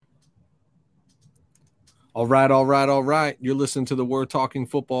All right, all right, all right. You're listening to the We're Talking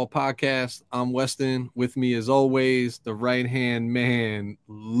Football podcast. I'm Weston. With me, as always, the right hand man,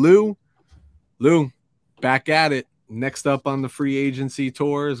 Lou. Lou, back at it. Next up on the free agency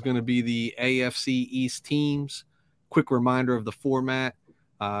tour is going to be the AFC East teams. Quick reminder of the format.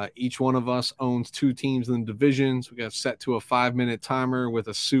 Each one of us owns two teams in the divisions. We got set to a 5-minute timer with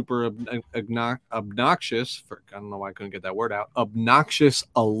a super obnoxious, I don't know why I couldn't get that word out, obnoxious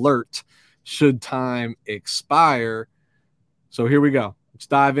alert should time expire. So here we go. Let's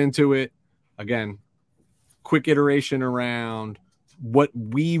dive into it. Again, quick iteration around what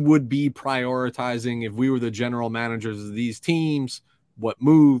we would be prioritizing if we were the general managers of these teams, what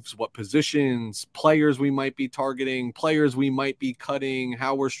moves, what positions, players we might be targeting, players we might be cutting,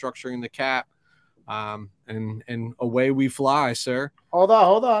 how we're structuring the cap, and away we fly, sir. Hold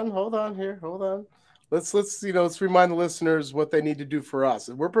on. Let's remind the listeners what they need to do for us.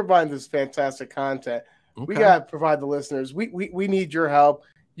 We're providing this fantastic content. We Okay. gotta provide the listeners. We need your help.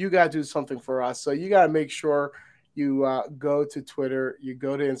 You gotta do something for us. So you gotta make sure you go to Twitter, you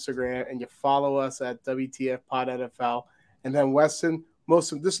go to Instagram, and you follow us at WTF Pod NFL. And then Weston,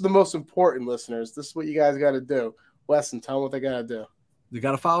 this is the most important, listeners. This is what you guys got to do. Weston, tell them what they got to do. You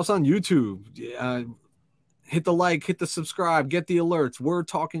got to follow us on YouTube. Hit the like, hit the subscribe, get the alerts. We're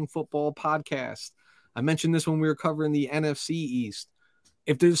Talking Football podcast. I mentioned this when we were covering the NFC East.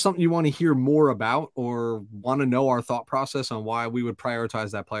 If there's something you want to hear more about or want to know our thought process on why we would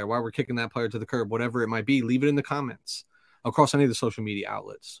prioritize that player, why we're kicking that player to the curb, whatever it might be, leave it in the comments across any of the social media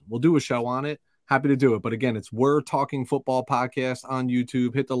outlets. We'll do a show on it. Happy to do it. But again, it's We're Talking Football podcast on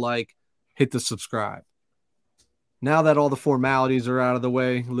YouTube. Hit the like, hit the subscribe. Now that all the formalities are out of the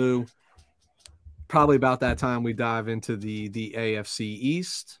way, Lou, probably about that time we dive into the AFC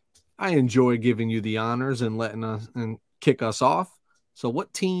East. I enjoy giving you the honors and letting us and kick us off. So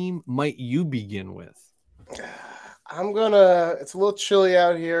what team might you begin with? It's a little chilly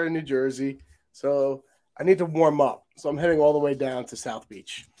out here in New Jersey, so I need to warm up. So I'm heading all the way down to South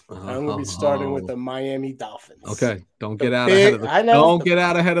Beach. I'm going to be starting with the Miami Dolphins. Okay, don't The get out ahead big, of the I know, don't get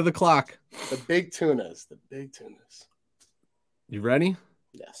out ahead of the clock. the big tunas, the big tunas. You ready?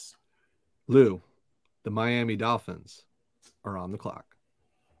 Yes. Lou, the Miami Dolphins are on the clock.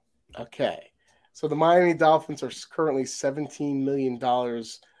 Okay. So the Miami Dolphins are currently $17 million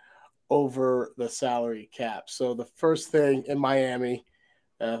over the salary cap. So the first thing in Miami,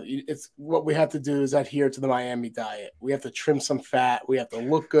 it's what we have to do is adhere to the Miami diet. We have to trim some fat. We have to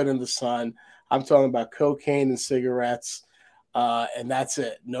look good in the sun. I'm talking about cocaine and cigarettes, and that's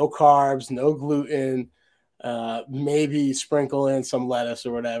it. No carbs, no gluten. Maybe sprinkle in some lettuce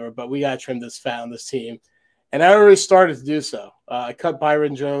or whatever, but we got to trim this fat on this team. And I already started to do so. I cut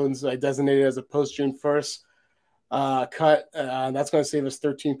Byron Jones. I designated as a post June 1st cut. That's going to save us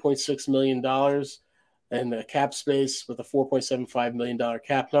 $13.6 million in the cap space with a $4.75 million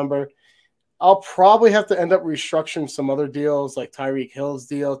cap number. I'll probably have to end up restructuring some other deals like Tyreek Hill's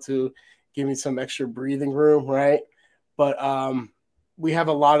deal to give me some extra breathing room, right? But we have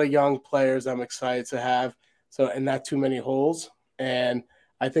a lot of young players I'm excited to have. So, and not too many holes. And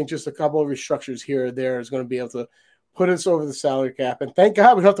I think just a couple of restructures here or there is going to be able to put us over the salary cap. And thank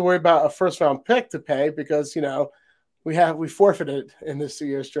God we don't have to worry about a first round pick to pay because, we forfeited in this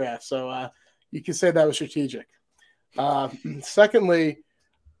year's draft. So you can say that was strategic. Secondly,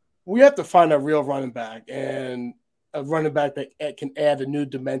 we have to find a real running back and a running back that can add a new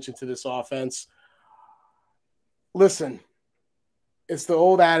dimension to this offense. Listen, it's the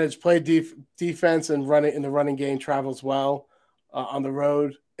old adage: play defense and run it in the running game travels well on the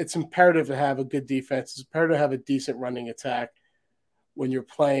road. It's imperative to have a good defense. It's imperative to have a decent running attack when you're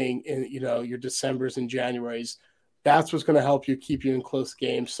playing in your Decembers and Januaries. That's what's going to help you keep you in close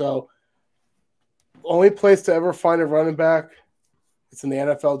games. So, only place to ever find a running back, it's in the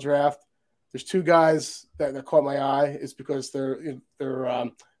NFL draft. There's two guys that caught my eye. It's because they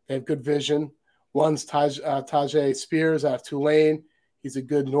have good vision. One's Tajay Spears out of Tulane. He's a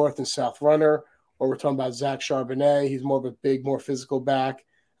good north and south runner. Or we're talking about Zach Charbonnet. He's more of a big, more physical back.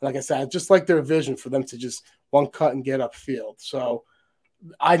 And like I said, I just like their vision for them to just one cut and get upfield. So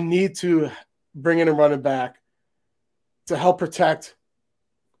I need to bring in a running back to help protect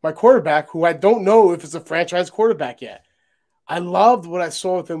my quarterback, who I don't know if it's a franchise quarterback yet. I loved what I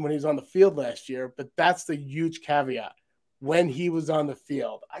saw with him when he was on the field last year, but that's the huge caveat. When he was on the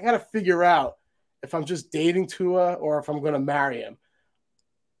field, I got to figure out if I'm just dating Tua or if I'm going to marry him.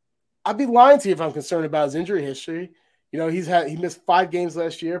 I'd be lying to you if I'm concerned about his injury history. He missed 5 games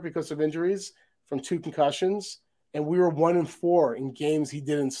last year because of injuries from 2 concussions, and we were 1-4 in games he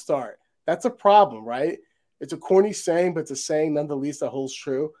didn't start. That's a problem, right? It's a corny saying, but it's a saying nonetheless that holds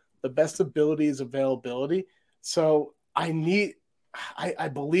true. The best ability is availability. So I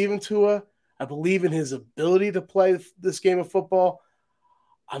believe in Tua. I believe in his ability to play this game of football.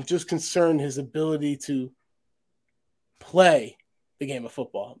 I'm just concerned his ability to play the game of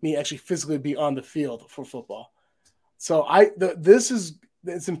football. I mean, actually physically be on the field for football. So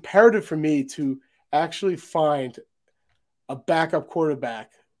it's imperative for me to actually find a backup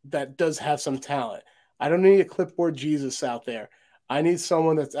quarterback that does have some talent. I don't need a clipboard Jesus out there. I need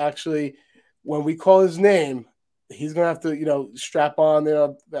someone that's actually, when we call his name, he's going to have to, strap on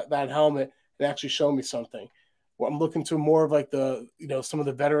that helmet and actually show me something. Well, I'm looking to more of like some of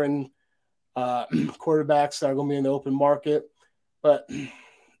the veteran quarterbacks that are going to be in the open market. But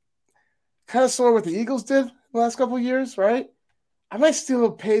kind of similar what the Eagles did the last couple of years, right? I might steal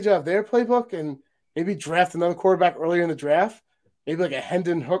a page out of their playbook and maybe draft another quarterback earlier in the draft. Maybe like a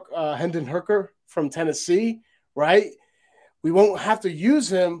Hendon Hooker from Tennessee, right? We won't have to use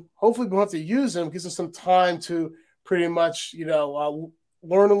him. Hopefully, we won't have to use him. Gives us some time to pretty much,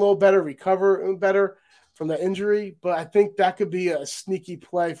 learn a little better, recover better from the injury. But I think that could be a sneaky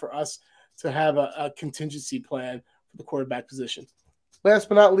play for us to have a contingency plan for the quarterback position. Last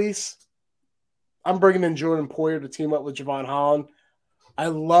but not least, I'm bringing in Jordan Poyer to team up with Javon Holland. I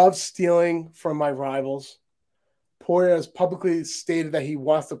love stealing from my rivals. Poyer has publicly stated that he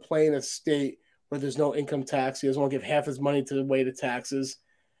wants to play in a state where there's no income tax. He doesn't want to give half his money to the way to taxes.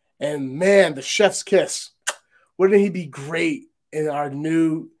 And man, the chef's kiss. Wouldn't he be great in our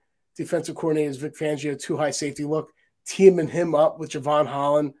new defensive coordinator's Vic Fangio 2-high safety look, teaming him up with Javon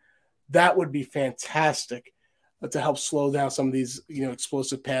Holland? That would be fantastic to help slow down some of these,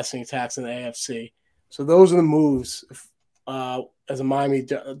 explosive passing attacks in the AFC. So those are the moves as a Miami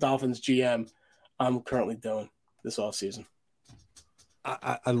Dolphins GM I'm currently doing this offseason.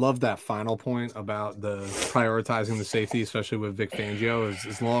 I love that final point about the prioritizing the safety, especially with Vic Fangio.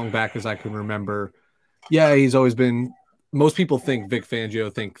 As long back as I can remember, he's always been. Most people think Vic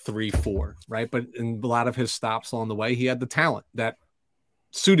Fangio think 3-4, right? But in a lot of his stops along the way, he had the talent that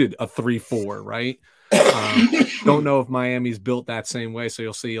suited a 3-4, right? Don't know if Miami's built that same way, so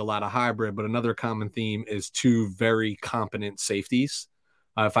you'll see a lot of hybrid. But another common theme is two very competent safeties.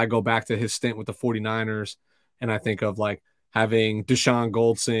 If I go back to his stint with the 49ers, and I think of like having Deshaun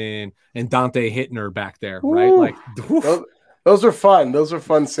Goldson and Dante Hittner back there, right? Like those are fun. Those are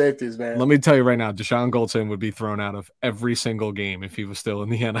fun safeties, man. Let me tell you right now, Deshaun Goldson would be thrown out of every single game if he was still in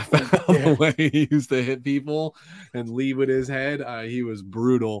the NFL. The way he used to hit people and lead with his head, he was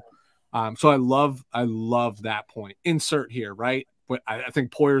brutal. So I love that point. Insert here, right? But I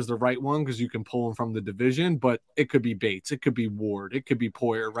think Poyer's the right one because you can pull him from the division, but it could be Bates, it could be Ward, it could be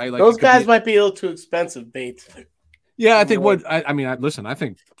Poyer, right? Like those guys might be a little too expensive, Bates. Yeah, I think I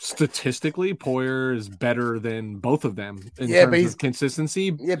think statistically Poyer is better than both of them in terms of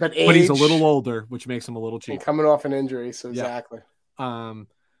consistency. Yeah, but he's a little older, which makes him a little cheap. Coming off an injury, so exactly. Look,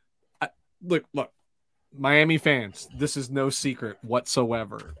 Miami fans, this is no secret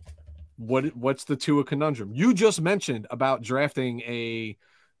whatsoever. What's the Tua conundrum? You just mentioned about using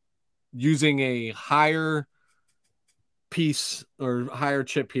a higher piece or higher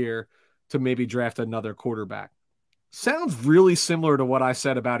chip here to maybe draft another quarterback. Sounds really similar to what I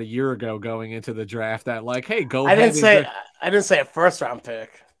said about a year ago going into the draft that like, hey, go ahead. I didn't say a first round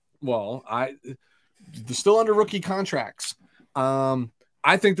pick. Well, they're still under rookie contracts.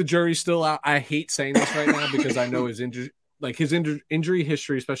 I think the jury's still out. I hate saying this right now because I know his injury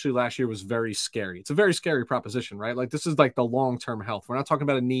history, especially last year, was very scary. It's a very scary proposition, right? Like this is like the long-term health. We're not talking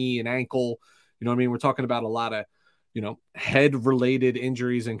about a knee, an ankle. You know what I mean? We're talking about a lot of, head-related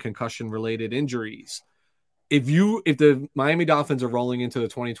injuries and concussion-related injuries. If the Miami Dolphins are rolling into the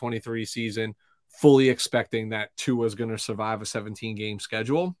 2023 season fully expecting that Tua is going to survive a 17-game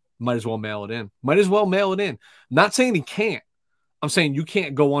schedule, might as well mail it in. I'm not saying he can't. I'm saying you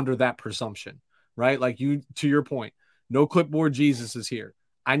can't go under that presumption, right? Like to your point, no clipboard Jesus is here.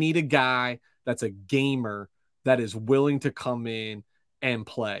 I need a guy that's a gamer that is willing to come in and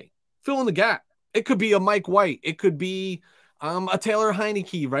play. Fill in the gap. It could be a Mike White. It could be a Taylor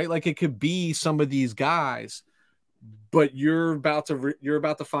Heineke, right? Like it could be some of these guys, but you're about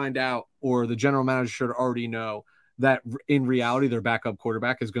to find out, or the general manager should already know that in reality, their backup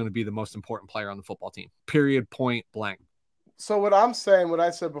quarterback is going to be the most important player on the football team. Period. Point blank. So what I'm saying, what I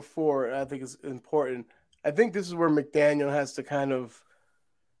said before, I think is important. I think this is where McDaniel has to kind of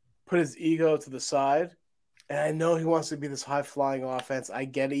put his ego to the side. And I know he wants to be this high-flying offense. I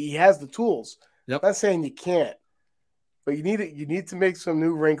get it. He has the tools. Yep. I'm not saying you can't. But you need to make some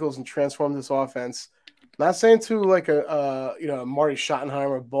new wrinkles and transform this offense. I'm not saying to like a Marty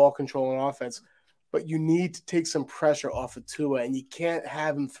Schottenheimer ball controlling offense, but you need to take some pressure off of Tua, and you can't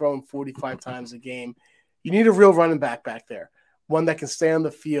have him throwing 45 times a game. You need a real running back there, one that can stay on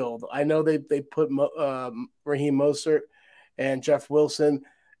the field. I know they put Raheem Mostert and Jeff Wilson.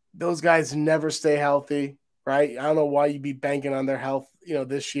 Those guys never stay healthy, right? I don't know why you'd be banking on their health,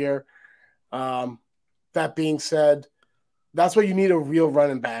 this year. That being said, that's why you need a real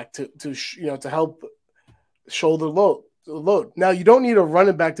running back to help shoulder load. Now, you don't need a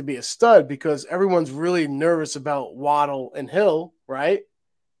running back to be a stud because everyone's really nervous about Waddle and Hill, right?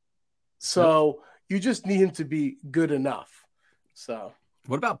 So you just need him to be good enough. So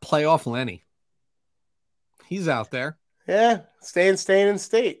what about playoff Lenny? He's out there. Yeah, staying in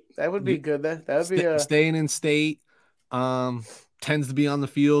state. That would be good. That would be staying in state. Tends to be on the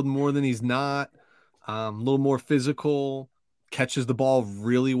field more than he's not. A little more physical. Catches the ball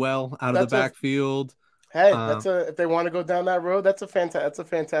really well out of the backfield. If they want to go down that road, that's a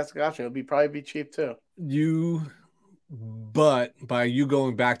fantastic option. It'll probably be cheap too. But by you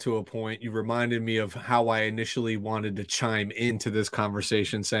going back to a point, you reminded me of how I initially wanted to chime into this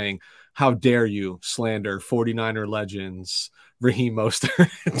conversation saying, how dare you slander 49er legends, Raheem Mostert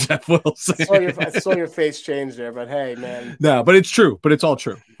and Jeff Wilson. I saw your face change there, but hey, man. No, but it's true. But it's all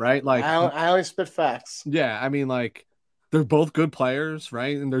true, right? Like I only spit facts. Yeah, I mean, like, they're both good players,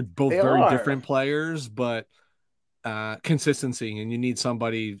 right? And they're both very different players, but consistency, and you need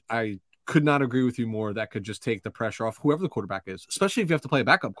somebody. I could not agree with you more. That could just take the pressure off whoever the quarterback is, especially if you have to play a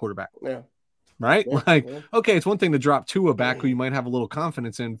backup quarterback. Yeah. Right? Yeah, okay, it's one thing to drop Tua back who you might have a little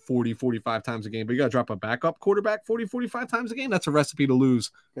confidence in 40, 45 times a game, but you got to drop a backup quarterback 40, 45 times a game. That's a recipe to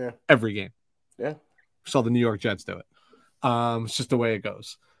lose every game. Yeah. Saw the New York Jets do it. It's just the way it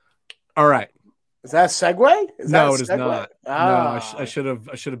goes. All right. Is that a segue? No, it is not. No, I should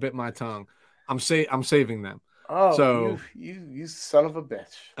have bit my tongue. I'm saving them. Oh, so you son of a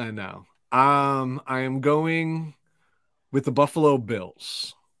bitch. I know. I am going with the Buffalo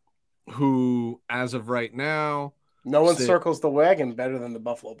Bills, who, as of right now, no one circles the wagon better than the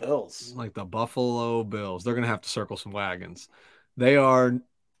Buffalo Bills. Like the Buffalo Bills, they're going to have to circle some wagons. They are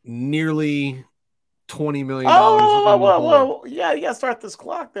nearly $20 million. Whoa. Yeah, you got to start this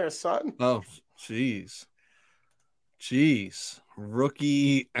clock there, son. Oh, jeez.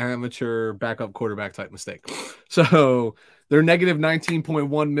 Rookie, amateur, backup quarterback type mistake. So they're negative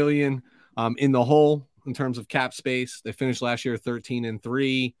 19.1 million in the hole in terms of cap space. They finished last year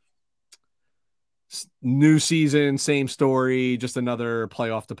 13-3. New season, same story, just another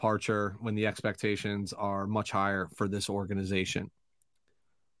playoff departure when the expectations are much higher for this organization.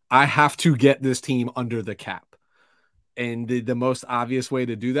 I have to get this team under the cap. And the most obvious way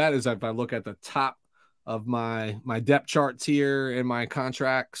to do that is if I look at the top of my depth charts here and my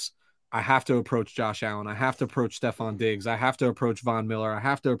contracts, I have to approach Josh Allen. I have to approach Stephon Diggs. I have to approach Von Miller. I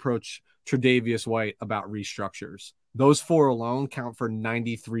have to approach Tre'Davious White about restructures. Those four alone count for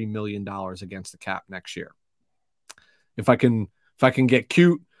 $93 million against the cap next year. If I can get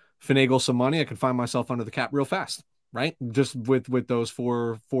cute, finagle some money, I can find myself under the cap real fast, right? Just with those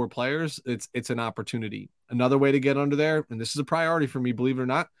four players, it's an opportunity. Another way to get under there, and this is a priority for me, believe it or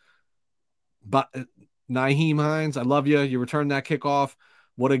not, but Nyheim Hines, I love you. You returned that kickoff.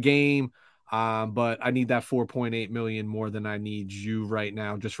 What a game. But I need that 4.8 million more than I need you right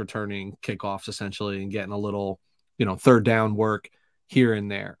now, just returning kickoffs essentially and getting a little, third down work here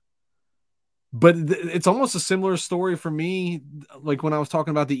and there. But it's almost a similar story for me. Like when I was talking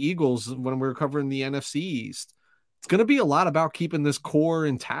about the Eagles, when we were covering the NFC East, it's going to be a lot about keeping this core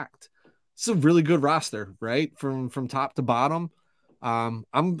intact. It's a really good roster, right? From top to bottom. I'm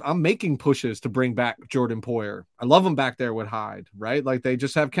making pushes to bring back Jordan Poyer. I love him back there with Hyde, right? Like they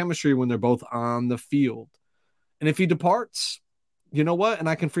just have chemistry when they're both on the field. And if he departs, you know what? And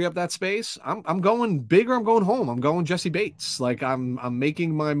I can free up that space. I'm going big or I'm going home. I'm going Jesse Bates. Like I'm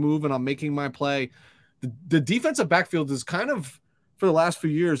making my move and I'm making my play. The defensive backfield is kind of for the last few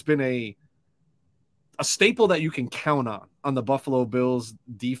years been a staple that you can count on the Buffalo Bills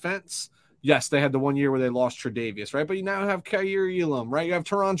defense. Yes, they had the 1 year where they lost Tre'Davious, right? But you now have Kaiir Elam, right? You have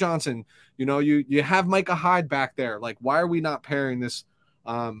Teron Johnson. You have Micah Hyde back there. Like, why are we not pairing this,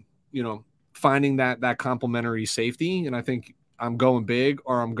 finding that complementary safety? And I think I'm going big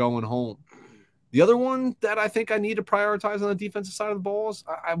or I'm going home. The other one that I think I need to prioritize on the defensive side of the ball is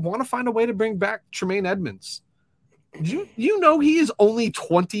I want to find a way to bring back Tremaine Edmonds. You know he is only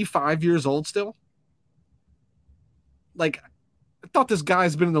 25 years old still? Like, I thought this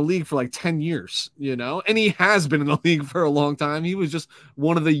guy's been in the league for like 10 years, and he has been in the league for a long time. He was just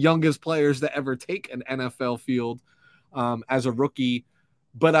one of the youngest players to ever take an NFL field as a rookie.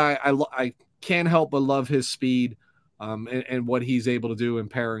 But I can't help but love his speed. and what he's able to do and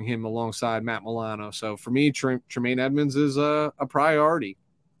pairing him alongside Matt Milano. So for me, Tremaine Edmunds is a priority.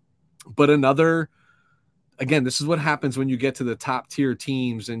 But again, this is what happens when you get to the top tier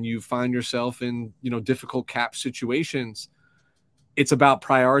teams and you find yourself in, difficult cap situations. It's about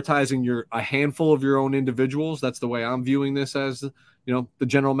prioritizing a handful of your own individuals. That's the way I'm viewing this as, the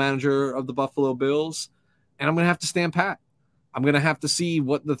general manager of the Buffalo Bills. And I'm going to have to stand pat. I'm going to have to see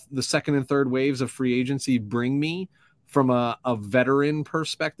what the second and third waves of free agency bring me from a veteran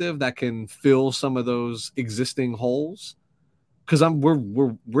perspective that can fill some of those existing holes. Because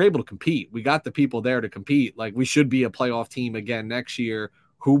we're able to compete. We got the people there to compete. Like, we should be a playoff team again next year.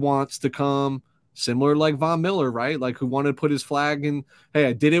 Who wants to come similar like Von Miller, right? Like, who wanted to put his flag in, hey,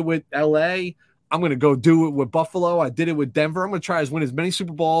 I did it with LA. I'm going to go do it with Buffalo. I did it with Denver. I'm going to try to win as many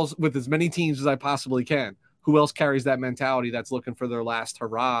Super Bowls with as many teams as I possibly can. Who else carries that mentality that's looking for their last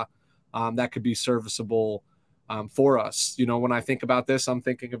hurrah that could be serviceable for us? When I think about this, I'm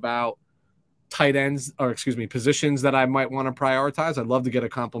thinking about positions that I might want to prioritize. I'd love to get a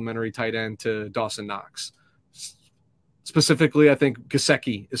complimentary tight end to Dawson Knox. Specifically, I think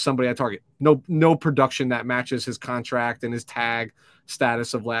Gesicki is somebody I target. No production that matches his contract and his tag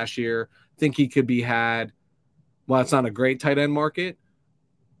status of last year. Think he could be had. Well, it's not a great tight end market.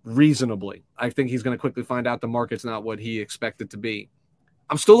 Reasonably, I think he's going to quickly find out the market's not what he expected to be.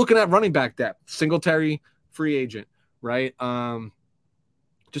 I'm still looking at running back depth. Singletary, free agent, right?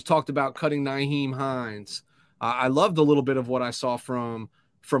 Just talked about cutting Nyheim Hines. I loved a little bit of what I saw from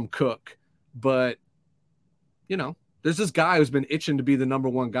Cook, but there's this guy who's been itching to be the number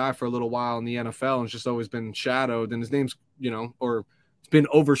one guy for a little while in the NFL and it's just always been shadowed. And his name's, or it's been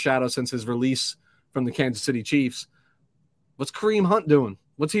overshadowed since his release from the Kansas City Chiefs. What's Kareem Hunt doing?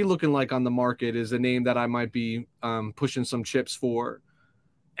 What's he looking like on the market is a name that I might be pushing some chips for.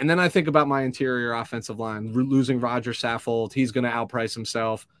 And then I think about my interior offensive line, losing Roger Saffold. He's going to outprice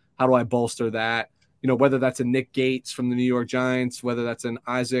himself. How do I bolster that? Whether that's a Nick Gates from the New York Giants, whether that's an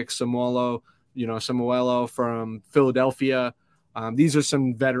Isaac Samuelo from Philadelphia. These are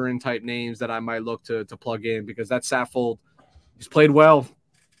some veteran type names that I might look to plug in because that Saffold, he's played well.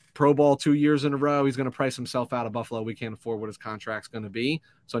 Pro Bowl 2 years in a row. He's going to price himself out of Buffalo. We can't afford what his contract's going to be.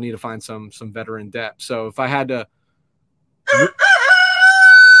 So I need to find some veteran depth. So if I had to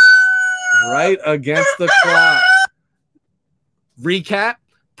right against the clock recap,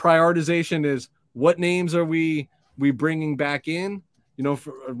 prioritization is what names are we bringing back in?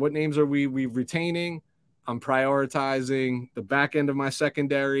 What names are we retaining? I'm prioritizing the back end of my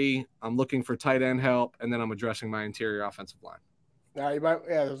secondary. I'm looking for tight end help, and then I'm addressing my interior offensive line. Now I was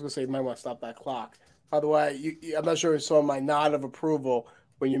going to say you might want to stop that clock. By the way, I'm not sure you saw my nod of approval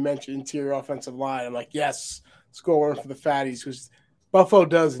when you mentioned interior offensive line. I'm like, yes, score one for the Fatties because Buffalo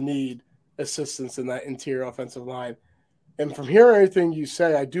does need assistance in that interior offensive line. And from hearing everything you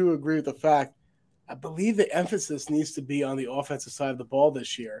say, I do agree with the fact. I believe the emphasis needs to be on the offensive side of the ball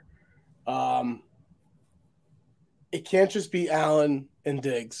this year. It can't just be Allen and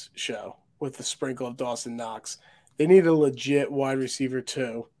Diggs show with the sprinkle of Dawson Knox. They need a legit wide receiver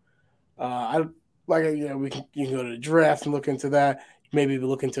too. You can go to the draft and look into that. Maybe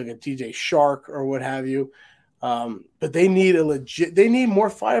look into a DJ Shark or what have you. But they need they need more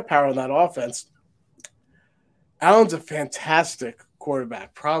firepower on that offense. Allen's a fantastic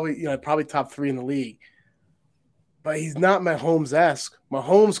quarterback, probably top 3 in the league. But he's not Mahomes-esque.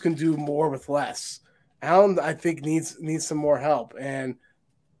 Mahomes can do more with less. Allen, I think, needs some more help. And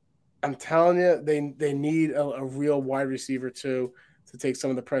I'm telling you, they need a real wide receiver too to take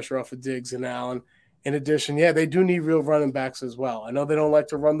some of the pressure off of Diggs and Allen. In addition, they do need real running backs as well. I know they don't like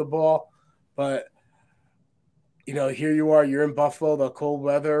to run the ball, but here you are, you're in Buffalo, the cold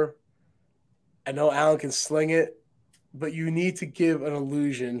weather. I know Allen can sling it, but you need to give an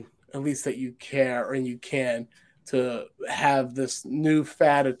illusion, at least that you care and you can, to have this new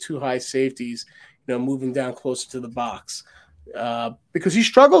fad of 2 high safeties, moving down closer to the box. Because he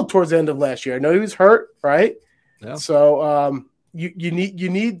struggled towards the end of last year. I know he was hurt, right? Yeah. So you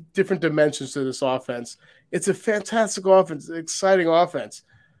need different dimensions to this offense. It's a fantastic offense, exciting offense,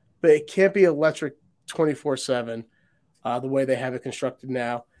 but it can't be electric 24/7 the way they have it constructed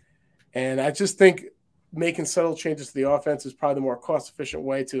now. And I just think making subtle changes to the offense is probably the more cost-efficient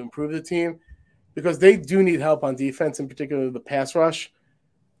way to improve the team because they do need help on defense, in particular the pass rush.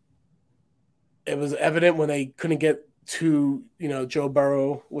 It was evident when they couldn't get to, Joe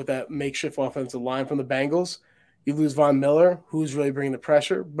Burrow with that makeshift offensive line from the Bengals. You lose Von Miller, who's really bringing the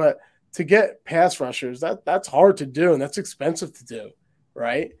pressure. But to get pass rushers, that's hard to do, and that's expensive to do,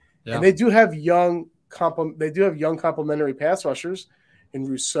 right? Yeah. And they do have young complementary pass rushers in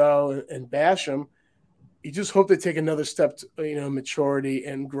Rousseau and Basham. you just hope they take another step to, maturity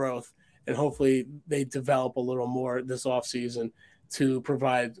and growth, and hopefully they develop a little more this offseason to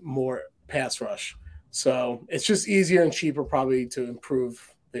provide more pass rush. So it's just easier and cheaper probably to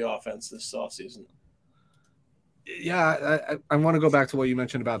improve the offense this offseason. Yeah, I want to go back to what you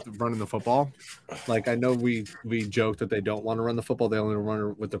mentioned about running the football. Like, I know we joke that they don't want to run the football; they only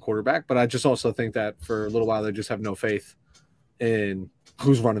run with the quarterback. But I just also think that for a little while they just have no faith in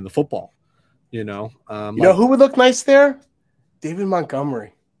who's running the football. You know who would look nice there? David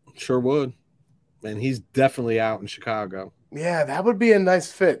Montgomery. Sure would, and he's definitely out in Chicago. Yeah, that would be a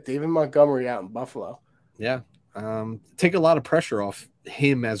nice fit. David Montgomery out in Buffalo. Yeah, take a lot of pressure off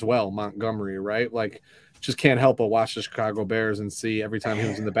him as well, Montgomery. Right, like. Just can't help but watch the Chicago Bears and see every time he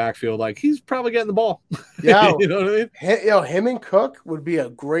was in the backfield, like he's probably getting the ball. Yeah, you know what I mean? Him and Cook would be a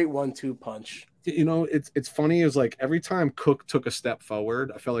great 1-2 punch. It's funny is like every time Cook took a step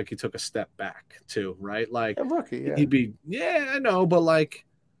forward, I felt like he took a step back too, right? Like a rookie, yeah. He'd be, I know, but like,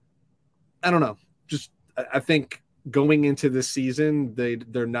 I don't know. Just I think going into this season,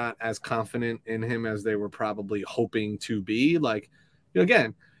 they're not as confident in him as they were probably hoping to be. Like,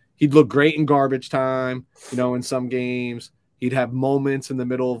 again. He'd look great in garbage time, in some games. He'd have moments in the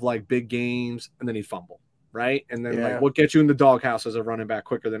middle of like big games, and then he'd fumble, right? And then like what gets you in the doghouse as a running back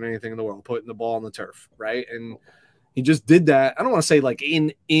quicker than anything in the world? Putting the ball on the turf, right? And he just did that. I don't want to say like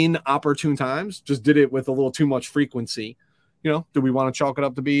in opportune times, just did it with a little too much frequency. Do we want to chalk it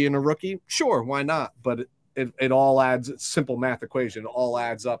up to being a rookie? Sure, why not? But it all adds, it's simple math equation. It all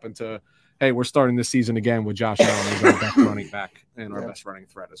adds up into, hey, we're starting this season again with Josh Allen as our best running back and our best running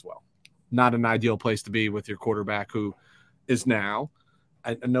threat as well. Not an ideal place to be with your quarterback who is now.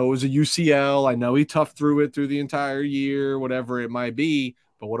 I know it was a UCL. I know he toughed through it through the entire year, whatever it might be.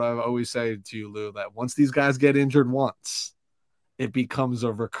 But what I've always said to you, Lou, that once these guys get injured once, it becomes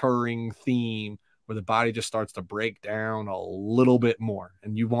a recurring theme where the body just starts to break down a little bit more.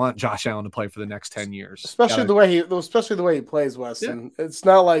 And you want Josh Allen to play for the next 10 years. Especially the way he plays, Weston. Yeah. It's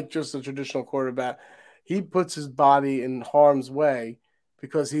not like just a traditional quarterback. He puts his body in harm's way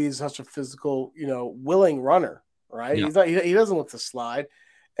because he's such a physical, willing runner, right? Yeah. He doesn't look to slide.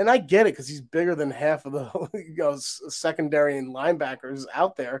 And I get it because he's bigger than half of the secondary and linebackers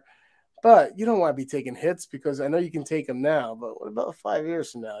out there. But you don't want to be taking hits because I know you can take them now. But what about 5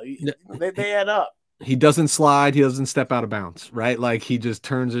 years from now? They add up. He doesn't slide. He doesn't step out of bounds, right? Like he just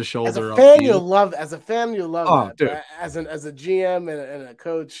turns his shoulder. As a fan, you'll love that. Dude. But as a GM and a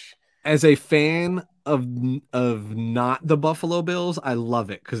coach. As a fan of not the Buffalo Bills, I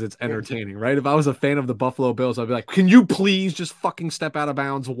love it because it's entertaining, right? If I was a fan of the Buffalo Bills, I'd be like, can you please just fucking step out of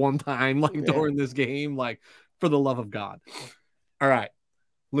bounds one time, during this game? Like, for the love of God. All right.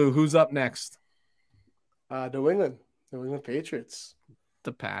 Lou, who's up next? New England Patriots.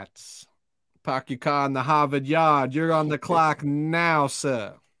 The Pats. Park your car in the Harvard Yard. You're on the clock now,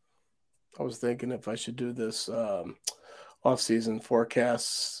 sir. I was thinking if I should do this off-season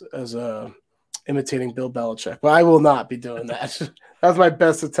forecasts as imitating Bill Belichick. But I will not be doing that. That was my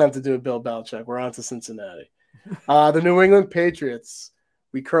best attempt to do a Bill Belichick. We're on to Cincinnati. The New England Patriots,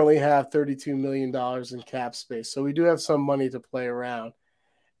 we currently have $32 million in cap space. So we do have some money to play around.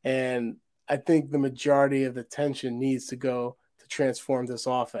 And I think the majority of the attention needs to go to transform this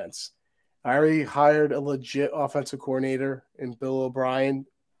offense. I already hired a legit offensive coordinator in Bill O'Brien.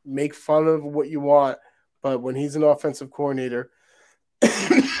 Make fun of what you want, but when he's an offensive coordinator,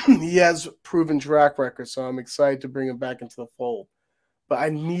 he has proven track record, so I'm excited to bring him back into the fold. But I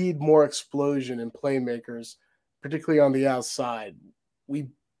need more explosion in playmakers, particularly on the outside.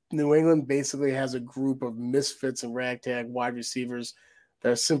 New England basically has a group of misfits and ragtag wide receivers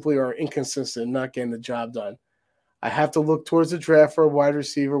that simply are inconsistent and not getting the job done. I have to look towards the draft for a wide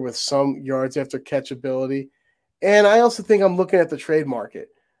receiver with some yards after catch ability. And I also think I'm looking at the trade market.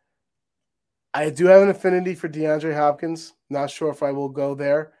 I do have an affinity for DeAndre Hopkins. Not sure if I will go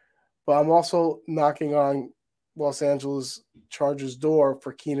there. But I'm also knocking on Los Angeles Chargers' door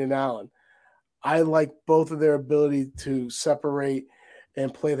for Keenan Allen. I like both of their ability to separate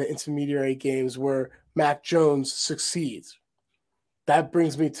and play the intermediary games where Mac Jones succeeds. That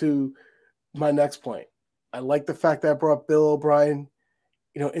brings me to my next point. I like the fact that I brought Bill O'Brien,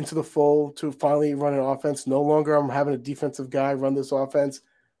 into the fold to finally run an offense. No longer I'm having a defensive guy run this offense,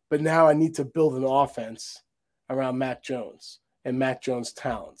 but now I need to build an offense around Mac Jones and Mac Jones'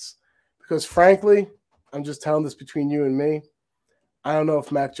 talents. Because frankly, I'm just telling this between you and me, I don't know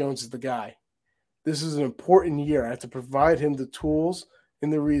if Mac Jones is the guy. This is an important year. I have to provide him the tools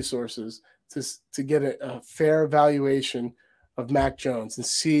and the resources to get a fair evaluation of Mac Jones and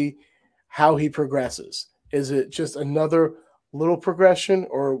see how he progresses. Is it just another little progression,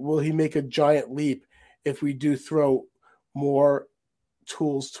 or will he make a giant leap if we do throw more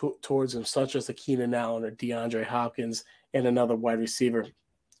tools towards him, such as a Keenan Allen or DeAndre Hopkins and another wide receiver.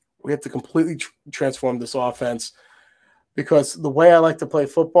 We have to completely transform this offense, because the way I like to play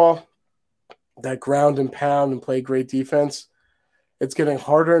football, that ground and pound and play great defense, it's getting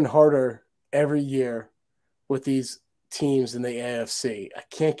harder and harder every year with these teams in the AFC. I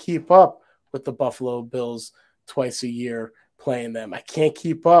can't keep up with the Buffalo Bills twice a year playing them. I can't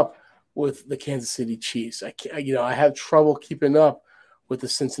keep up with the Kansas City Chiefs. I have trouble keeping up with the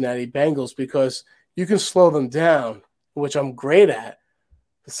Cincinnati Bengals, because you can slow them down, which I'm great at,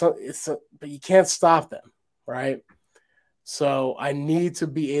 but you can't stop them, right? So I need to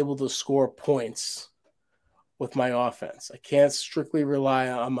be able to score points with my offense. I can't strictly rely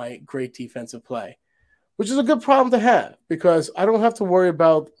on my great defensive play, which is a good problem to have, because I don't have to worry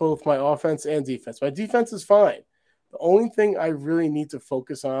about both my offense and defense. My defense is fine. The only thing I really need to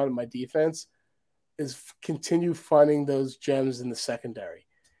focus on in my defense is continue finding those gems in the secondary.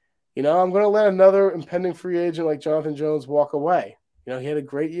 I'm going to let another impending free agent like Jonathan Jones walk away. He had a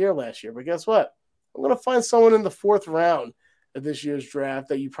great year last year, but guess what? I'm going to find someone in the 4th round of this year's draft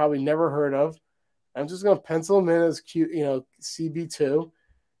that you probably never heard of. I'm just going to pencil him in as CB2,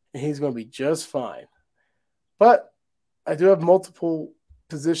 and he's going to be just fine. But I do have multiple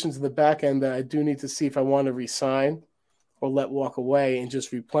positions in the back end that I do need to see if I want to resign or let walk away and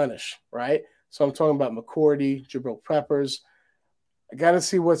just replenish, right? So I'm talking about McCourty, Jabril Peppers. I got to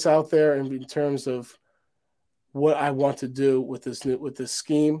see what's out there in terms of what I want to do with this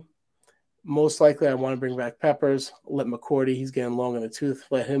scheme. Most likely, I want to bring back Peppers, let McCourty, he's getting long in the tooth,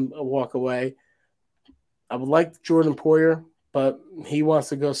 let him walk away. I would like Jordan Poyer, but he wants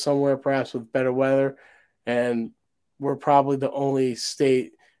to go somewhere perhaps with better weather, and we're probably the only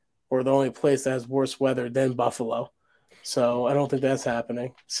state or the only place that has worse weather than Buffalo. So I don't think that's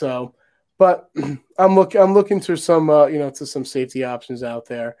happening. But I'm looking to some to some safety options out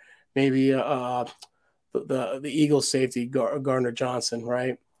there. Maybe the Eagles safety Gardner Johnson,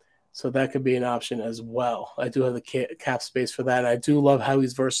 right? So that could be an option as well. I do have the cap space for that. And I do love how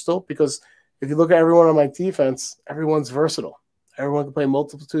he's versatile, because if you look at everyone on my defense, everyone's versatile. Everyone can play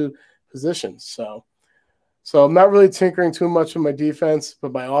multiple positions. So I'm not really tinkering too much with my defense,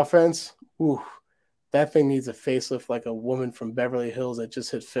 but my offense, that thing needs a facelift like a woman from Beverly Hills that just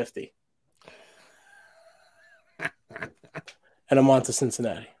hit 50. And I'm on to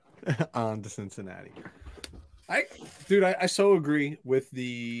Cincinnati. On to Cincinnati. I so agree with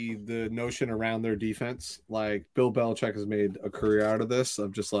the notion around their defense. Like, Bill Belichick has made a career out of this,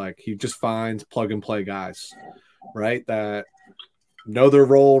 of just like, he just finds plug and play guys, right? That know their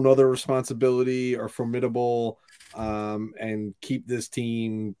role, know their responsibility, are formidable, and keep this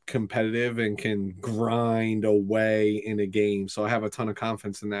team competitive and can grind away in a game. So I have a ton of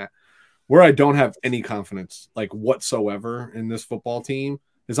confidence in that. Where I don't have any confidence, like, whatsoever in this football team,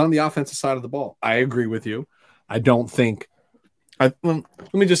 is on the offensive side of the ball. I agree with you. I don't think let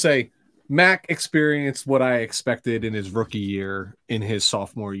me just say, Mac experienced what I expected in his rookie year, in his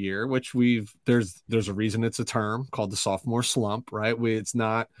sophomore year, which there's a reason it's a term called the sophomore slump, right? It's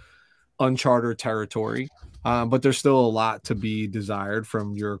not uncharted territory, but there's still a lot to be desired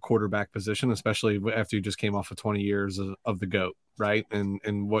from your quarterback position, especially after you just came off of 20 years of the GOAT, right?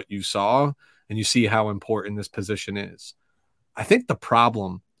 And what you saw, and you see how important this position is. I think the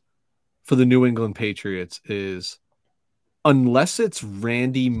problem for the New England Patriots is, unless it's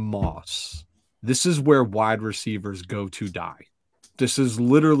Randy Moss, this is where wide receivers go to die. This is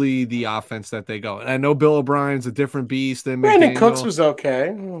literally the offense that they go. And I know Bill O'Brien's a different beast than McDaniel. Brandon Cooks was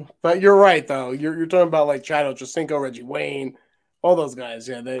okay, but you're right though. You're talking about like Chad Ochocinco, Reggie Wayne, all those guys.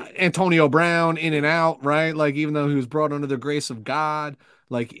 Yeah, Antonio Brown, in and out, right? Like, even though he was brought under the grace of God,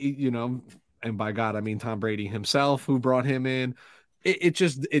 like, and by God I mean Tom Brady himself, who brought him in. It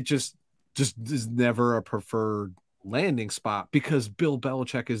just is never a preferred landing spot, because Bill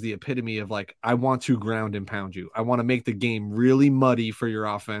Belichick is the epitome of, like, I want to ground and pound you. I want to make the game really muddy for your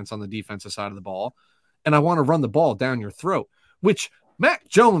offense on the defensive side of the ball, and I want to run the ball down your throat, which Mac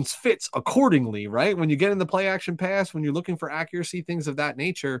Jones fits accordingly, right? When you get in the play action pass, when you're looking for accuracy, things of that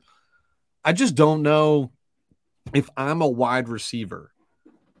nature. I just don't know if I'm a wide receiver.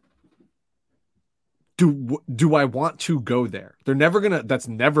 Do I want to go there? That's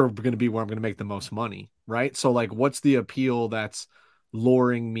never going to be where I'm going to make the most money, right? So, like, what's the appeal that's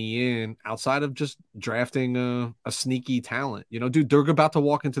luring me in outside of just drafting a sneaky talent? Dude, they're about to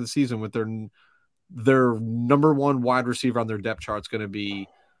walk into the season with their number one wide receiver on their depth chart is going to be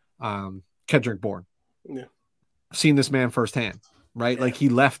Kendrick Bourne. Yeah. I've seen this man firsthand, right? Yeah. Like, he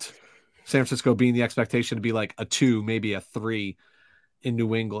left San Francisco being the expectation to be like a 2, maybe a 3 in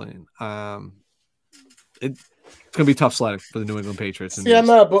New England. it's going to be tough sledding for the New England Patriots. See, I'm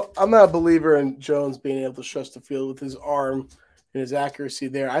not a believer in Jones being able to stretch the field with his arm and his accuracy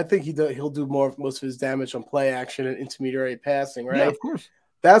there. I think he'll do most of his damage on play action and intermediate passing, right? Yeah, of course.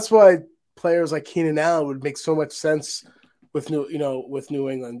 That's why players like Keenan Allen would make so much sense with New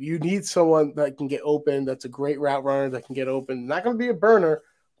England. You need someone that can get open, that's a great route runner that can get open. Not going to be a burner,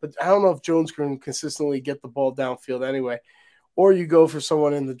 but I don't know if Jones can consistently get the ball downfield anyway. Or you go for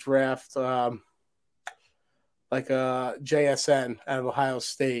someone in the draft like JSN out of Ohio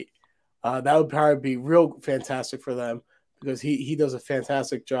State. That would probably be real fantastic for them because he does a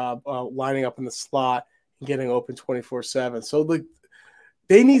fantastic job lining up in the slot and getting open 24/7. So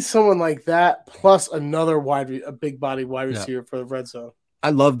they need someone like that plus another a big body wide receiver for the red zone.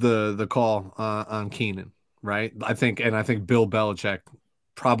 I love the call on Keenan, right? I think Bill Belichick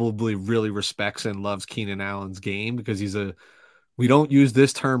probably really respects and loves Keenan Allen's game because we don't use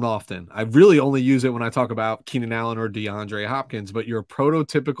this term often. I really only use it when I talk about Keenan Allen or DeAndre Hopkins, but you're a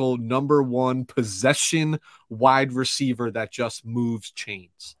prototypical number one possession wide receiver that just moves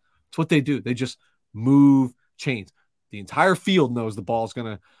chains. It's what they do. They just move chains. The entire field knows the ball's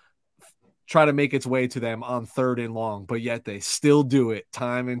going to try to make its way to them on 3rd and long, but yet they still do it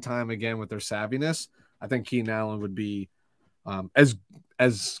time and time again with their savviness. I think Keenan Allen would be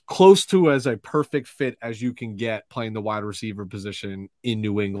as close to as a perfect fit as you can get playing the wide receiver position in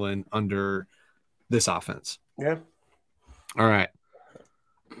New England under this offense. Yeah. All right.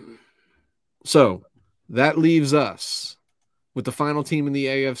 So that leaves us with the final team in the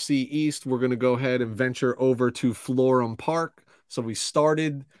AFC East. We're going to go ahead and venture over to Florham Park. So we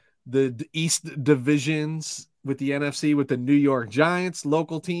started the East divisions with the NFC with the New York Giants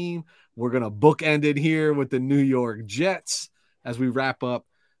local team. We're going to bookend it here with the New York Jets as we wrap up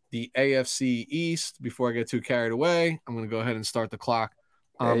the AFC East. Before I get too carried away, I'm going to go ahead and start the clock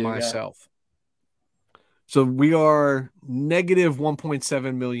on myself. So we are negative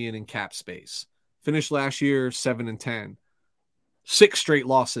 1.7 million in cap space. Finished last year 7-10. 6 straight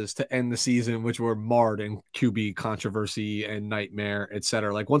losses to end the season, which were marred in QB controversy and nightmare,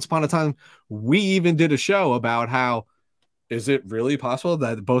 etc. Like once upon a time, we even did a show about how is it really possible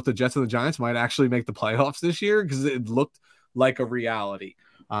that both the Jets and the Giants might actually make the playoffs this year? Because it looked like a reality.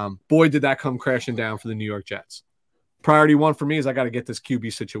 Boy, did that come crashing down for the New York Jets. Priority 1 for me is I got to get this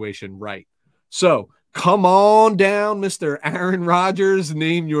QB situation right. So come on down, Mr. Aaron Rodgers.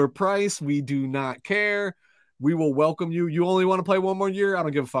 Name your price. We do not care. We will welcome you. You only want to play 1 more year? I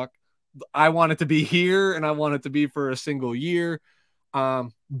don't give a fuck. I want it to be here, and I want it to be for a single year.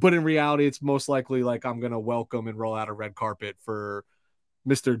 But in reality, it's most likely like I'm going to welcome and roll out a red carpet for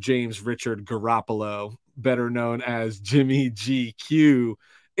Mr. James Richard Garoppolo, better known as Jimmy GQ,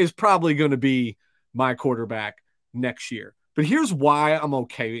 is probably going to be my quarterback next year. But here's why I'm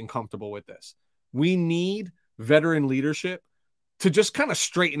okay and comfortable with this. We need veteran leadership to just kind of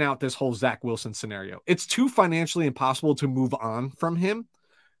straighten out this whole Zach Wilson scenario. It's too financially impossible to move on from him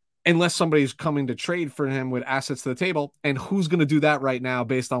unless somebody's coming to trade for him with assets to the table. And who's going to do that right now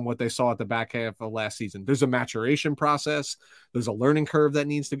based on what they saw at the back half of last season? There's a maturation process. There's a learning curve that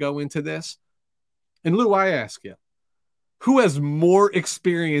needs to go into this. And Lou, I ask you, who has more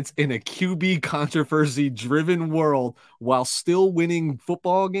experience in a QB controversy-driven world while still winning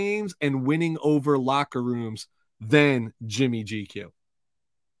football games and winning over locker rooms than Jimmy GQ?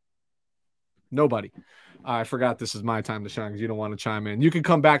 Nobody. I forgot this is my time to shine because you don't want to chime in. You can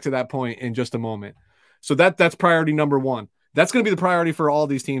come back to that point in just a moment. So that's priority number 1. That's going to be the priority for all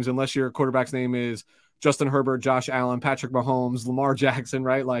these teams unless your quarterback's name is Justin Herbert, Josh Allen, Patrick Mahomes, Lamar Jackson,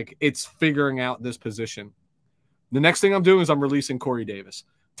 right? Like it's figuring out this position. The next thing I'm doing is I'm releasing Corey Davis.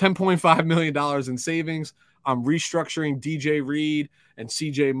 $10.5 million in savings. I'm restructuring DJ Reed and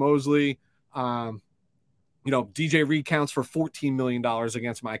CJ Mosley. DJ Reed counts for $14 million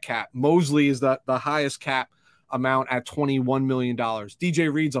against my cap. Mosley is the highest cap amount at $21 million.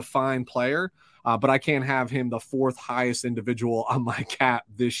 DJ Reed's a fine player, but I can't have him the 4th highest individual on my cap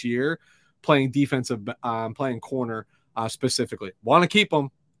this year, playing defensive, playing corner specifically. Want to keep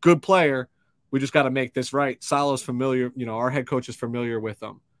him. Good player. We just got to make this right. Salah's familiar. Our head coach is familiar with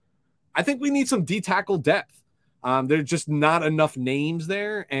him. I think we need some D-tackle depth. There's just not enough names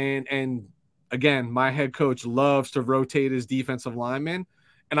there. And again, my head coach loves to rotate his defensive linemen,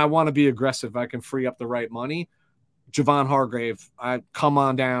 and I want to be aggressive. I can free up the right money. Javon Hargrave, come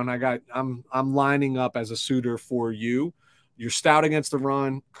on down. I'm lining up as a suitor for you. You're stout against the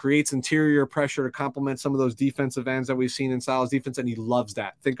run, creates interior pressure to complement some of those defensive ends that we've seen in Salah's defense, and he loves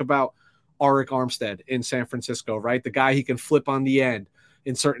that. Think about Arik Armstead in San Francisco, right? The guy he can flip on the end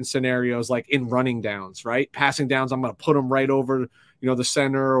in certain scenarios, like in running downs, right? Passing downs, I'm going to put him right over, the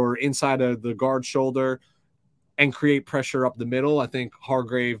center or inside of the guard shoulder. and create pressure up the middle. I think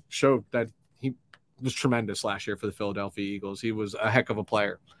Hargrave showed that he was tremendous last year for the Philadelphia Eagles. He was a heck of a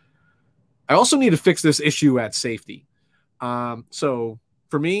player. I also need to fix this issue at safety. So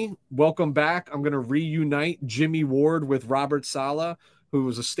for me, welcome back. I'm going to reunite Jimmy Ward with Robert Saleh, who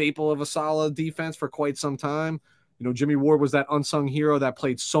was a staple of a solid defense for quite some time. You know, Jimmy Ward was that unsung hero that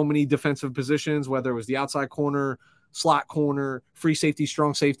played so many defensive positions, whether it was the outside corner, slot corner, free safety,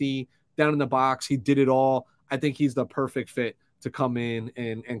 strong safety, down in the box. He did it all. I think he's the perfect fit to come in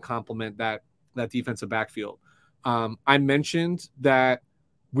and complement that defensive backfield. I mentioned that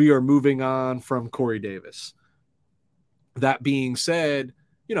we are moving on from Corey Davis. That being said,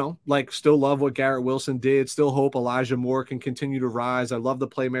 you know, like still love what Garrett Wilson did. Still hope Elijah Moore can continue to rise. I love the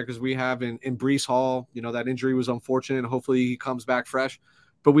playmakers we have in Breece Hall. You know, that injury was unfortunate. Hopefully he comes back fresh.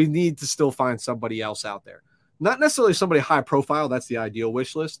 But we need to still find somebody else out there. Not necessarily somebody high profile. That's the ideal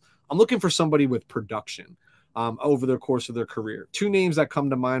wish list. I'm looking for somebody with production over the course of their career. Two names that come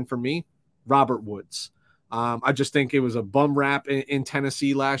to mind for me, Robert Woods. I just think it was a bum rap in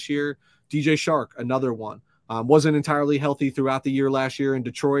Tennessee last year. DJ Shark, another one. Wasn't entirely healthy throughout the year last year in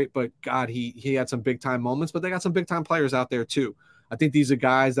Detroit, but God, he had some big-time moments, but they got some big-time players out there too. I think these are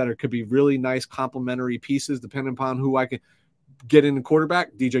guys that could be really nice complementary pieces depending upon who I can get in the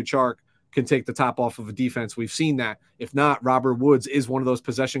quarterback. DJ Chark can take the top off of a defense. We've seen that. If not, Robert Woods is one of those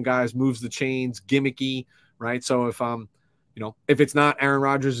possession guys, moves the chains, gimmicky, right? So if it's not Aaron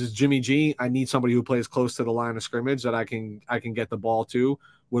Rodgers, it's Jimmy G. I need somebody who plays close to the line of scrimmage that I can get the ball to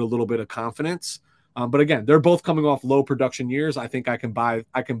with a little bit of confidence. But again, they're both coming off low production years. I think I can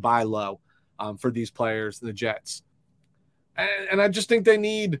buy low for these players, the Jets, and I just think they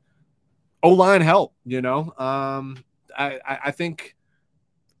need O-line help. You know, I think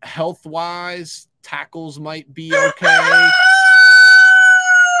health wise, tackles might be okay.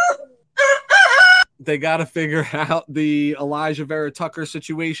 They got to figure out the Elijah Vera Tucker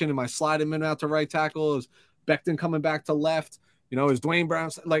situation. Am I sliding him out to right tackle? Is Becton coming back to left? You know, is Dwayne Brown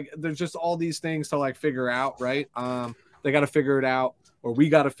like? There's just all these things to like figure out, right? They got to figure it out, or we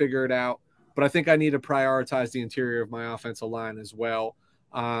got to figure it out. But I think I need to prioritize the interior of my offensive line as well.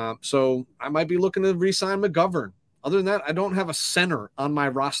 So I might be looking to re-sign McGovern. Other than that, I don't have a center on my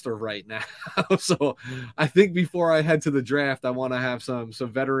roster right now. So I think before I head to the draft, I want to have some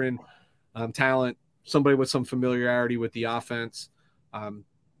veteran talent, somebody with some familiarity with the offense.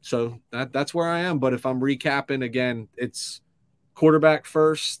 So that's where I am. But if I'm recapping again, it's quarterback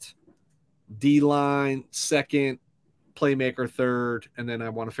first, D-line second, playmaker third, and then I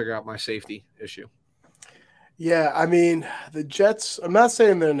want to figure out my safety issue. Yeah, I mean, the Jets, I'm not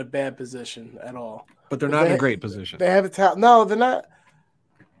saying they're in a bad position at all. But they're not in a great position. They have a talent. No, they're not.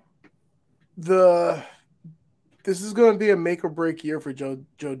 This is going to be a make or break year for Joe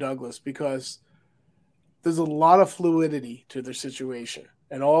Douglas because there's a lot of fluidity to their situation,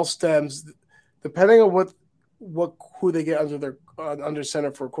 and all stems depending on who they get under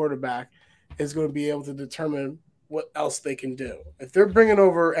center for a quarterback is going to be able to determine what else they can do. If they're bringing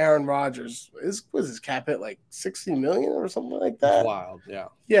over Aaron Rodgers, was his cap hit like $60 million or something like that? That's wild, yeah.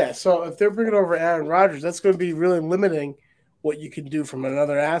 Yeah, so if they're bringing over Aaron Rodgers, that's going to be really limiting what you can do from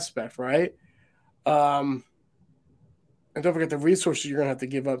another aspect, right? And don't forget the resources you're going to have to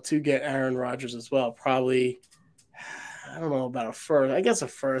give up to get Aaron Rodgers as well. Probably, I don't know about a first. I guess a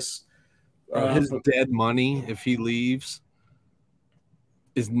first. His dead money, if he leaves,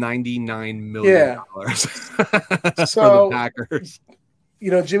 is $99 million for the Packers.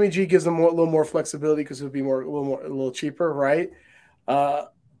 You know, Jimmy G gives them a little more flexibility because it would be a little cheaper, right? I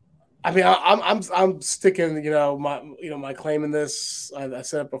mean, I'm sticking. My claim in this. I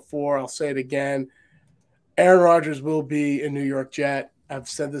said it before. I'll say it again. Aaron Rodgers will be a New York Jet. I've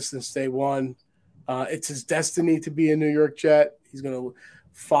said this since day one. It's his destiny to be a New York Jet. He's going to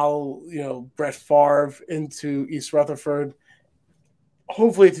follow, Brett Favre into East Rutherford.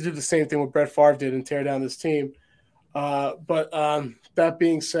 Hopefully to do the same thing what Brett Favre did and tear down this team. But that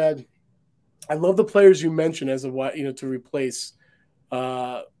being said, I love the players you mentioned as to replace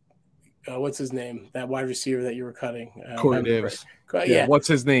what's his name? That wide receiver that you were cutting. Corey Davis. Yeah. What's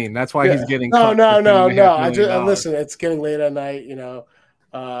his name? That's why he's getting cut. No. $2.5 Listen, it's getting late at night.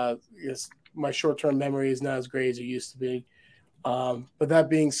 My short-term memory is not as great as it used to be. But that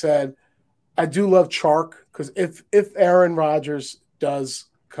being said, I do love Chark because if Aaron Rodgers does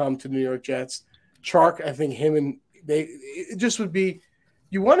come to New York Jets, Chark, I think it just would be,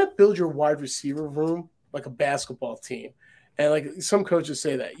 you want to build your wide receiver room like a basketball team. And like some coaches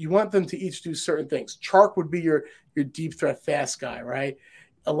say that you want them to each do certain things. Chark would be your deep threat fast guy, right?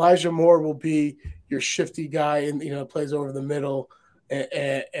 Elijah Moore will be your shifty guy and plays over the middle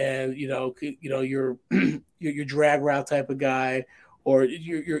and your drag route type of guy, or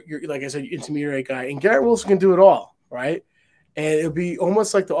you're like I said, your intermediate guy. And Garrett Wilson can do it all, right? And it'll be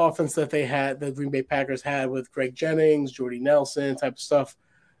almost like the offense that the Green Bay Packers had with Greg Jennings, Jordy Nelson type of stuff.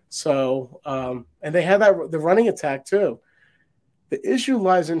 So, and they had the running attack too. The issue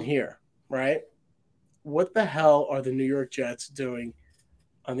lies in here, right? What the hell are the New York Jets doing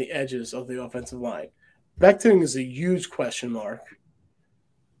on the edges of the offensive line? Becton is a huge question mark.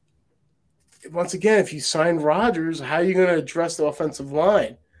 Once again, if you sign Rodgers, how are you going to address the offensive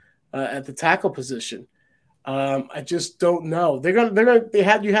line at the tackle position? I just don't know. You have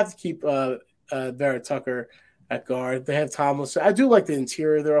to keep Vera Tucker at guard. They have Thomas. I do like the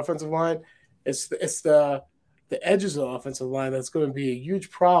interior of their offensive line. It's the edges of the offensive line that's going to be a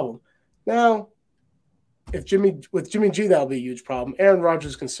huge problem. Now, with Jimmy G, that'll be a huge problem. Aaron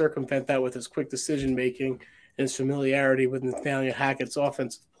Rodgers can circumvent that with his quick decision making and his familiarity with Nathaniel Hackett's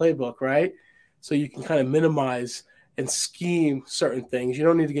offensive playbook, right? So you can kind of minimize and scheme certain things. You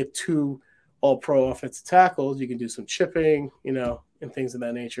don't need to get two all-pro offensive tackles. You can do some chipping, and things of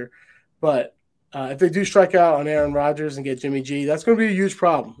that nature. But if they do strike out on Aaron Rodgers and get Jimmy G, that's going to be a huge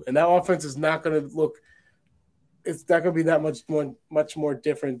problem. And that offense is not going to look – it's not going to be that much more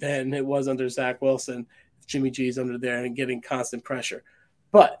different than it was under Zach Wilson. Jimmy G is under there and getting constant pressure.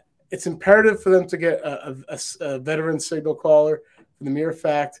 But it's imperative for them to get a veteran signal caller for the mere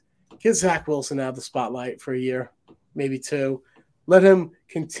fact, get Zach Wilson out of the spotlight for a year, maybe two. Let him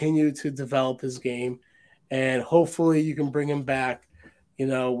continue to develop his game, and hopefully you can bring him back,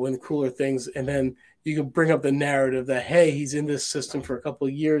 when cooler things, and then you can bring up the narrative that, hey, he's in this system for a couple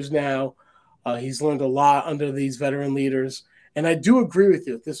of years now. He's learned a lot under these veteran leaders. And I do agree with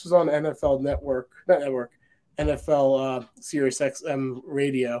you. This was on NFL NFL Sirius XM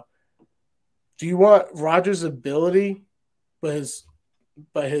radio. Do you want Rodgers' ability, but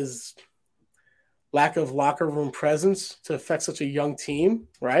his lack of locker room presence to affect such a young team,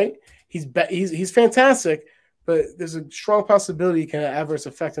 right? He's fantastic, but there's a strong possibility he can have adverse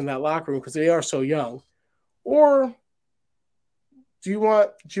effect in that locker room because they are so young. Or do you want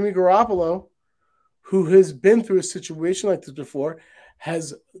Jimmy Garoppolo, who has been through a situation like this before,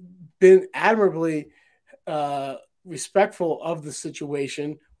 has been admirably respectful of the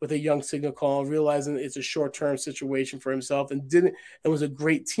situation with a young signal call, realizing it's a short-term situation for himself, and was a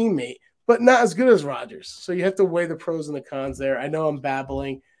great teammate, but not as good as Rodgers. So you have to weigh the pros and the cons there. I know I'm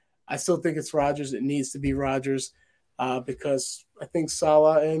babbling. I still think it's Rodgers. It needs to be Rodgers because I think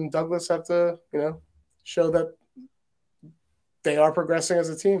Saleh and Douglas have to, show that they are progressing as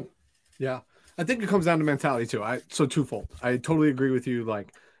a team. Yeah. I think it comes down to mentality too. So twofold. I totally agree with you.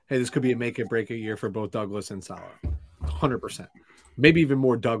 Like, hey, this could be a make it break it year for both Douglas and Saleh. 100%. Maybe even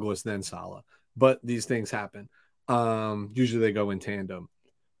more Douglas than Saleh. But these things happen. Usually they go in tandem.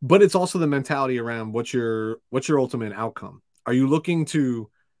 But it's also the mentality around what's your ultimate outcome. Are you looking to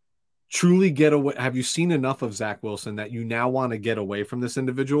truly get away? Have you seen enough of Zach Wilson that you now want to get away from this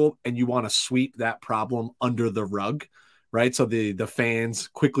individual and you want to sweep that problem under the rug? Right. So the fans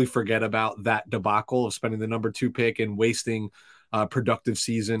quickly forget about that debacle of spending the number 2 pick and wasting productive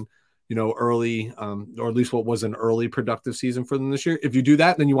season, early, or at least what was an early productive season for them this year. If you do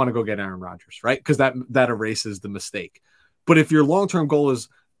that, then you want to go get Aaron Rodgers, right? Because that erases the mistake. But if your long-term goal is,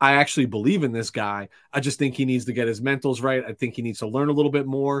 I actually believe in this guy, I just think he needs to get his mentals right, I think he needs to learn a little bit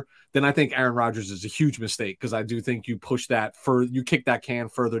more, then I think Aaron Rodgers is a huge mistake because I do think you kick that can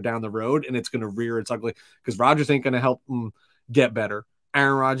further down the road and it's going to rear its ugly because Rodgers ain't going to help him get better.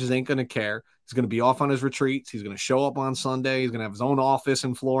 Aaron Rodgers ain't going to care. He's going to be off on his retreats. He's going to show up on Sunday. He's going to have his own office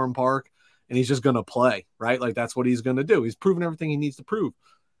in Florham Park and he's just going to play, right? Like that's what he's going to do. He's proven everything he needs to prove.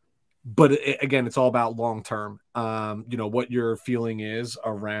 But again, it's all about long-term, what your feeling is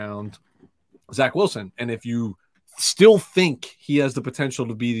around Zach Wilson. And if you still think he has the potential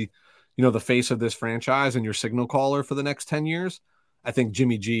to be, the face of this franchise and your signal caller for the next 10 years, I think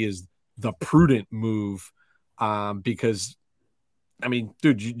Jimmy G is the prudent move because, I mean,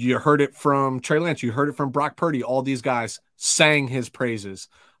 dude, you heard it from Trey Lance. You heard it from Brock Purdy. All these guys sang his praises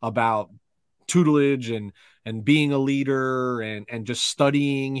about tutelage and being a leader and just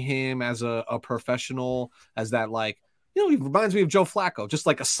studying him as a professional, as that, like, he reminds me of Joe Flacco, just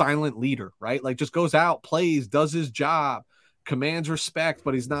like a silent leader, right? Like just goes out, plays, does his job, commands respect,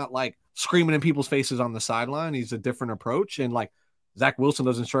 but he's not like screaming in people's faces on the sideline. He's a different approach. And like Zach Wilson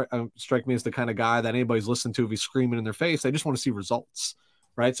doesn't strike me as the kind of guy that anybody's listened to if he's screaming in their face. They just want to see results,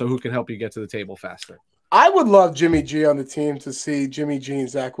 right? So who can help you get to the table faster? I would love Jimmy G on the team to see Jimmy G and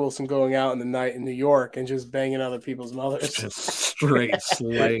Zach Wilson going out in the night in New York and just banging other people's mothers. Just straight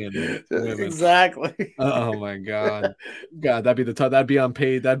slaying women. Exactly. Oh my God. That'd be that'd be on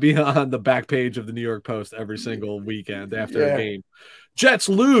the back page of the New York Post every single weekend after a game. Jets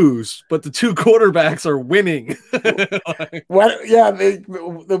lose, but the two quarterbacks are winning.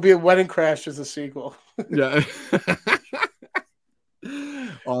 There'll be a Wedding Crash as a sequel. Yeah.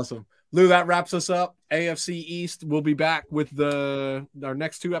 Awesome. Lou, that wraps us up. AFC East. We'll be back with our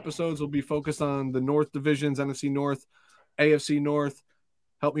next 2 episodes will be focused on the North divisions, NFC North, AFC North.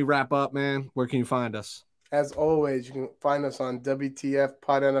 Help me wrap up, man. Where can you find us? As always, you can find us on WTF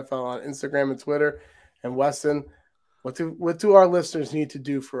Pod NFL on Instagram and Twitter. And Weston, what do our listeners need to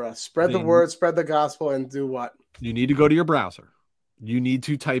do for us? Spread the word, spread the gospel, and do what? You need to go to your browser. You need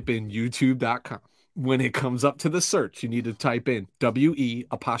to type in youtube.com. When it comes up to the search, you need to type in WE''RE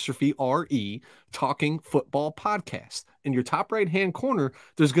Talking Football Podcast. In your top right-hand corner,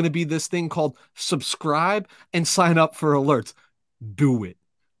 there's going to be this thing called subscribe and sign up for alerts. Do it.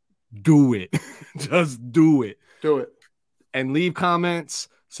 Do it. Just do it. Do it. And leave comments,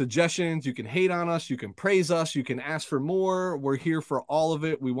 suggestions. You can hate on us. You can praise us. You can ask for more. We're here for all of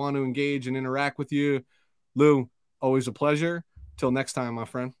it. We want to engage and interact with you. Lou, always a pleasure. Till next time, my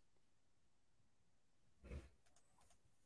friend.